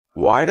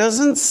Why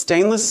doesn't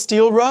stainless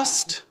steel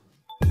rust?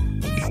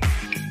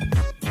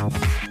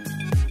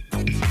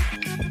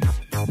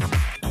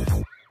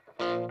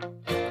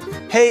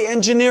 Hey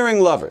engineering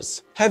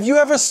lovers, have you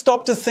ever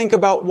stopped to think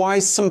about why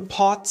some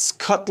pots,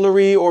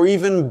 cutlery, or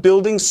even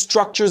building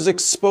structures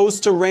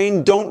exposed to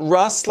rain don't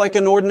rust like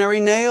an ordinary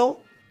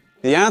nail?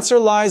 The answer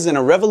lies in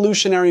a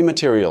revolutionary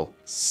material,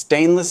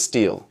 stainless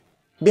steel.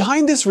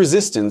 Behind this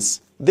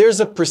resistance,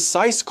 there's a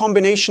precise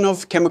combination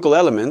of chemical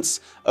elements,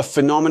 a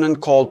phenomenon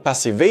called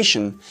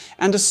passivation,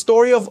 and a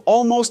story of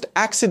almost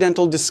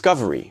accidental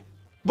discovery.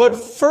 But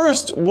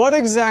first, what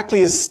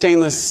exactly is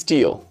stainless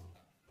steel?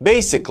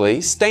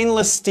 Basically,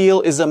 stainless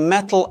steel is a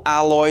metal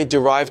alloy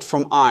derived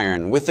from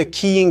iron with a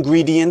key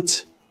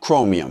ingredient,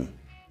 chromium.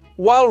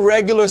 While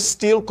regular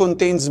steel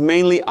contains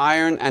mainly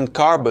iron and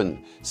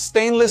carbon,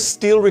 stainless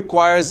steel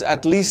requires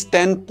at least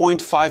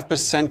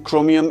 10.5%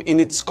 chromium in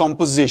its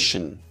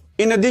composition,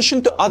 in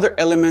addition to other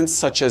elements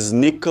such as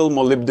nickel,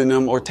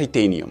 molybdenum, or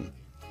titanium.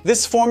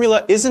 This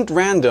formula isn't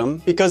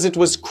random because it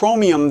was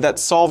chromium that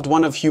solved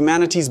one of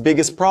humanity's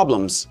biggest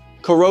problems,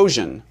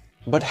 corrosion.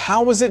 But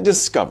how was it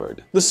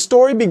discovered? The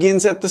story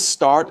begins at the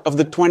start of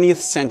the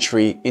 20th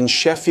century in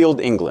Sheffield,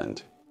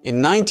 England.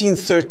 In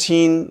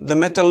 1913, the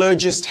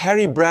metallurgist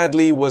Harry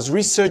Bradley was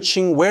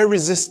researching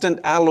wear-resistant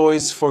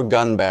alloys for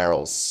gun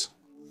barrels.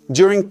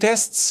 During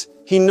tests,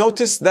 he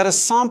noticed that a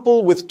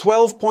sample with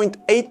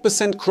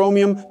 12.8%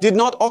 chromium did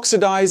not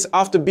oxidize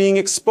after being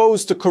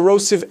exposed to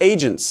corrosive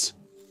agents.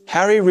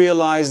 Harry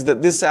realized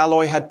that this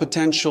alloy had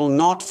potential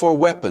not for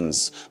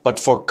weapons, but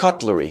for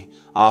cutlery.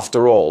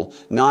 After all,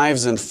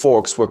 knives and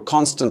forks were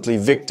constantly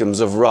victims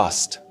of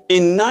rust.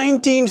 In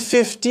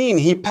 1915,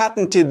 he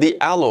patented the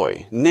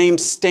alloy, named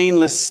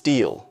stainless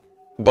steel.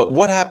 But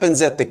what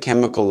happens at the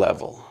chemical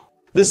level?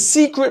 The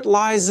secret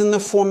lies in the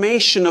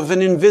formation of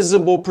an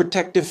invisible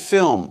protective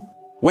film.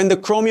 When the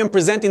chromium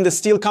present in the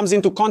steel comes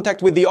into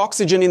contact with the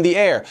oxygen in the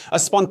air, a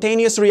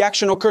spontaneous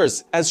reaction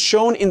occurs, as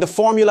shown in the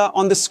formula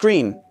on the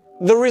screen.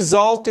 The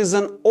result is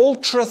an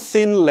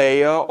ultra-thin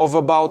layer of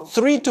about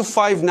 3 to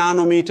 5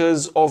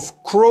 nanometers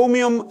of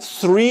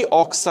chromium-3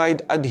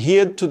 oxide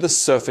adhered to the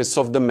surface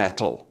of the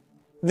metal.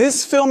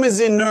 This film is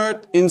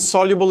inert,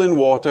 insoluble in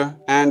water,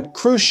 and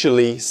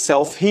crucially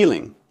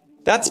self-healing.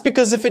 That's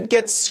because if it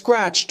gets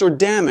scratched or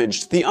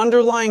damaged, the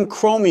underlying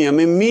chromium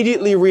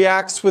immediately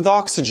reacts with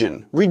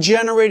oxygen,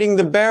 regenerating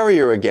the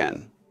barrier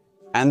again.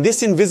 And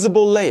this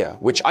invisible layer,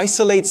 which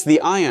isolates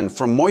the iron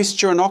from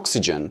moisture and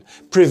oxygen,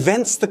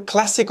 prevents the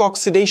classic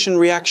oxidation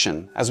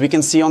reaction, as we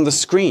can see on the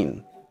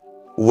screen.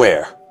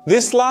 Where?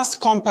 This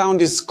last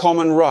compound is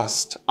common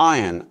rust,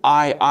 iron,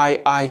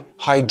 III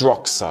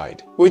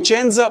hydroxide, which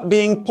ends up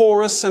being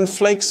porous and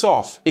flakes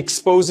off,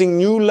 exposing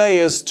new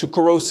layers to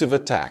corrosive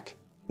attack.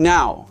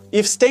 Now,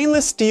 if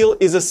stainless steel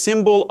is a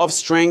symbol of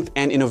strength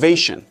and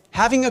innovation,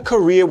 having a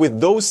career with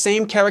those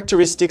same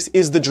characteristics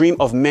is the dream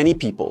of many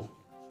people.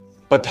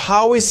 But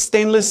how is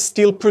stainless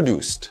steel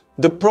produced?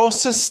 The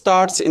process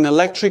starts in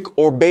electric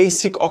or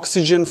basic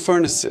oxygen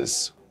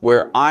furnaces,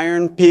 where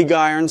iron, pig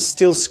iron,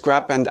 steel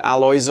scrap and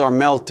alloys are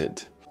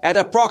melted. At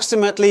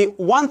approximately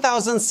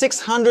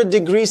 1600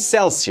 degrees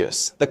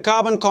Celsius, the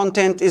carbon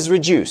content is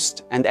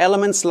reduced and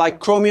elements like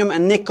chromium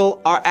and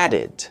nickel are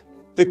added.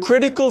 The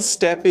critical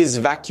step is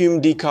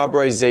vacuum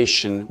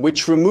decarburization,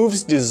 which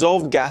removes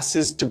dissolved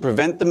gases to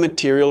prevent the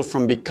material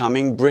from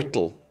becoming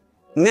brittle.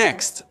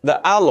 Next, the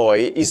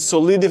alloy is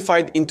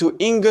solidified into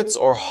ingots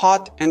or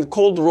hot and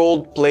cold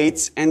rolled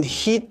plates and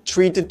heat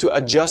treated to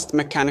adjust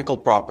mechanical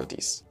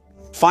properties.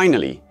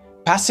 Finally,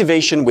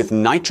 passivation with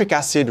nitric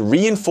acid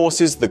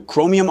reinforces the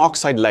chromium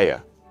oxide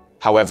layer.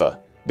 However,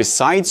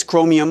 besides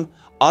chromium,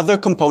 other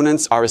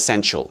components are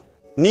essential.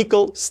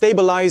 Nickel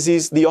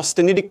stabilizes the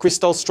austenitic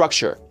crystal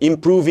structure,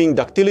 improving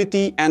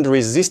ductility and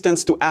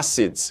resistance to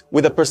acids,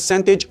 with a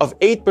percentage of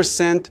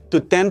 8%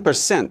 to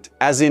 10%,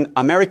 as in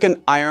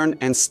American Iron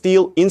and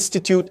Steel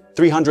Institute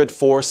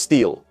 304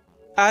 steel.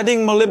 Adding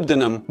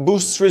molybdenum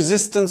boosts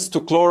resistance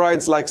to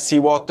chlorides like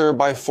seawater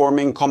by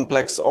forming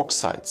complex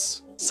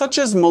oxides, such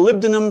as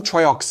molybdenum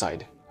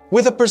trioxide,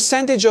 with a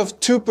percentage of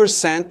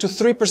 2% to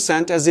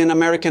 3% as in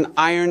American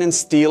Iron and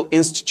Steel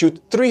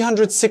Institute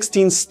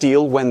 316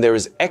 steel. When there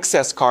is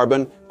excess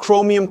carbon,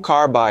 chromium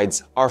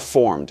carbides are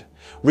formed,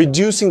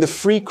 reducing the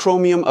free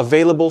chromium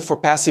available for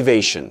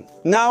passivation.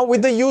 Now,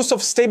 with the use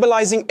of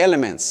stabilizing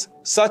elements,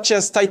 such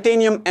as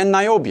titanium and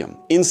niobium,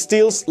 in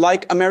steels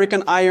like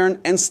American Iron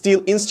and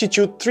Steel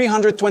Institute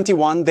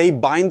 321, they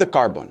bind the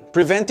carbon,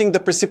 preventing the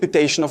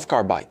precipitation of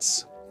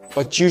carbides.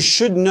 But you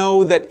should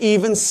know that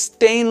even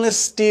stainless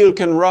steel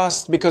can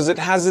rust because it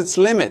has its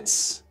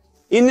limits.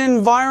 In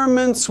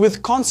environments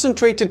with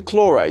concentrated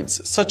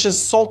chlorides, such as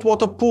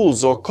saltwater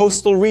pools or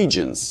coastal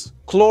regions,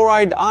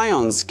 chloride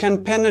ions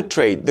can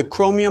penetrate the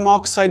chromium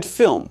oxide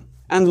film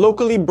and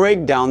locally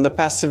break down the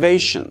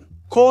passivation,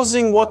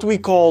 causing what we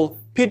call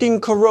pitting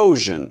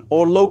corrosion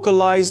or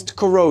localized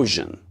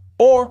corrosion.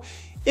 Or,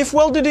 if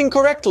welded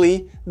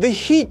incorrectly, the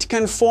heat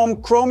can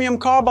form chromium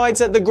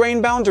carbides at the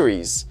grain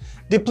boundaries,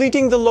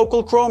 depleting the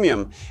local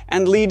chromium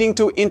and leading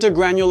to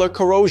intergranular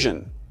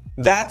corrosion.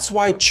 That's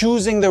why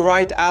choosing the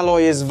right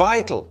alloy is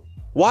vital.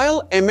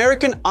 While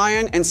American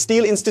Iron and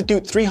Steel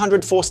Institute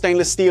 304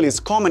 stainless steel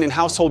is common in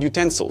household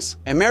utensils,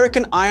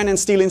 American Iron and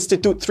Steel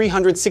Institute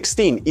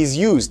 316 is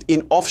used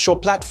in offshore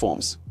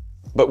platforms.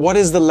 But what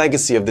is the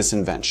legacy of this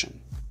invention?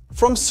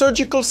 From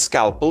surgical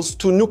scalpels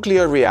to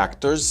nuclear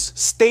reactors,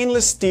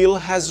 stainless steel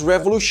has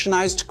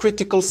revolutionized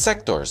critical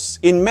sectors.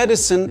 In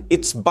medicine,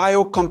 its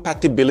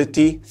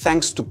biocompatibility,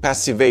 thanks to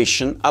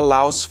passivation,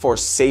 allows for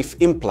safe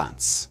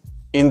implants.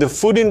 In the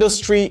food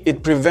industry,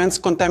 it prevents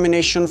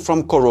contamination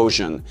from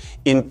corrosion.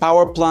 In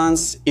power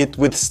plants, it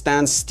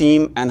withstands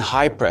steam and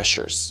high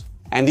pressures.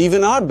 And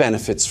even art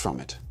benefits from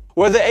it.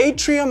 Where the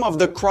atrium of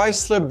the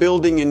Chrysler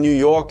Building in New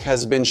York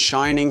has been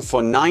shining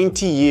for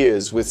 90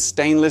 years with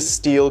stainless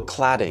steel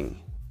cladding.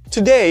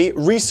 Today,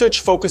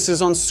 research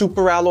focuses on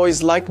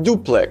superalloys like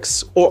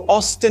duplex or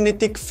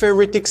austenitic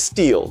ferritic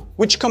steel,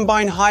 which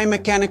combine high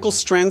mechanical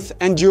strength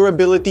and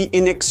durability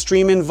in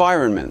extreme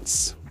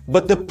environments.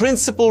 But the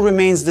principle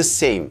remains the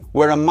same,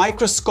 where a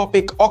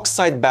microscopic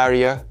oxide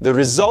barrier, the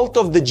result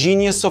of the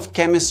genius of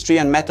chemistry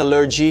and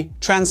metallurgy,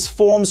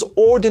 transforms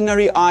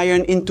ordinary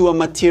iron into a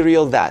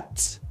material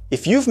that...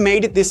 If you've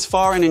made it this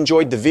far and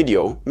enjoyed the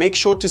video, make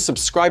sure to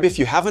subscribe if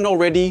you haven't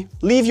already,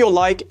 leave your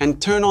like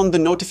and turn on the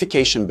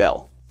notification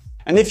bell.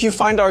 And if you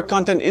find our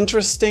content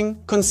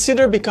interesting,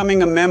 consider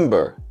becoming a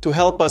member to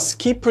help us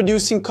keep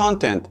producing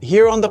content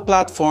here on the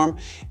platform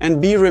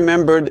and be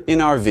remembered in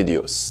our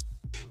videos.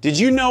 Did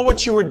you know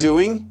what you were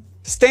doing?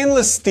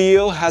 Stainless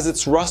steel has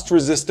its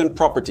rust-resistant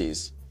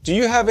properties. Do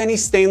you have any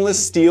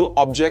stainless steel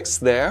objects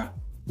there?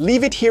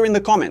 Leave it here in the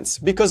comments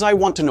because I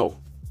want to know.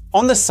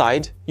 On the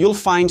side, you'll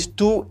find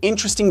 2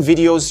 interesting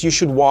videos you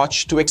should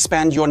watch to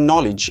expand your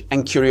knowledge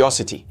and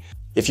curiosity.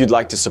 If you'd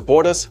like to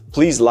support us,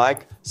 please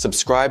like,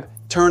 subscribe,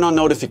 turn on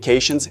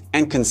notifications,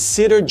 and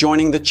consider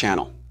joining the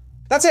channel.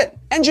 That's it,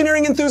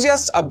 engineering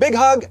enthusiasts, a big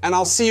hug, and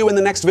I'll see you in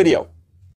the next video.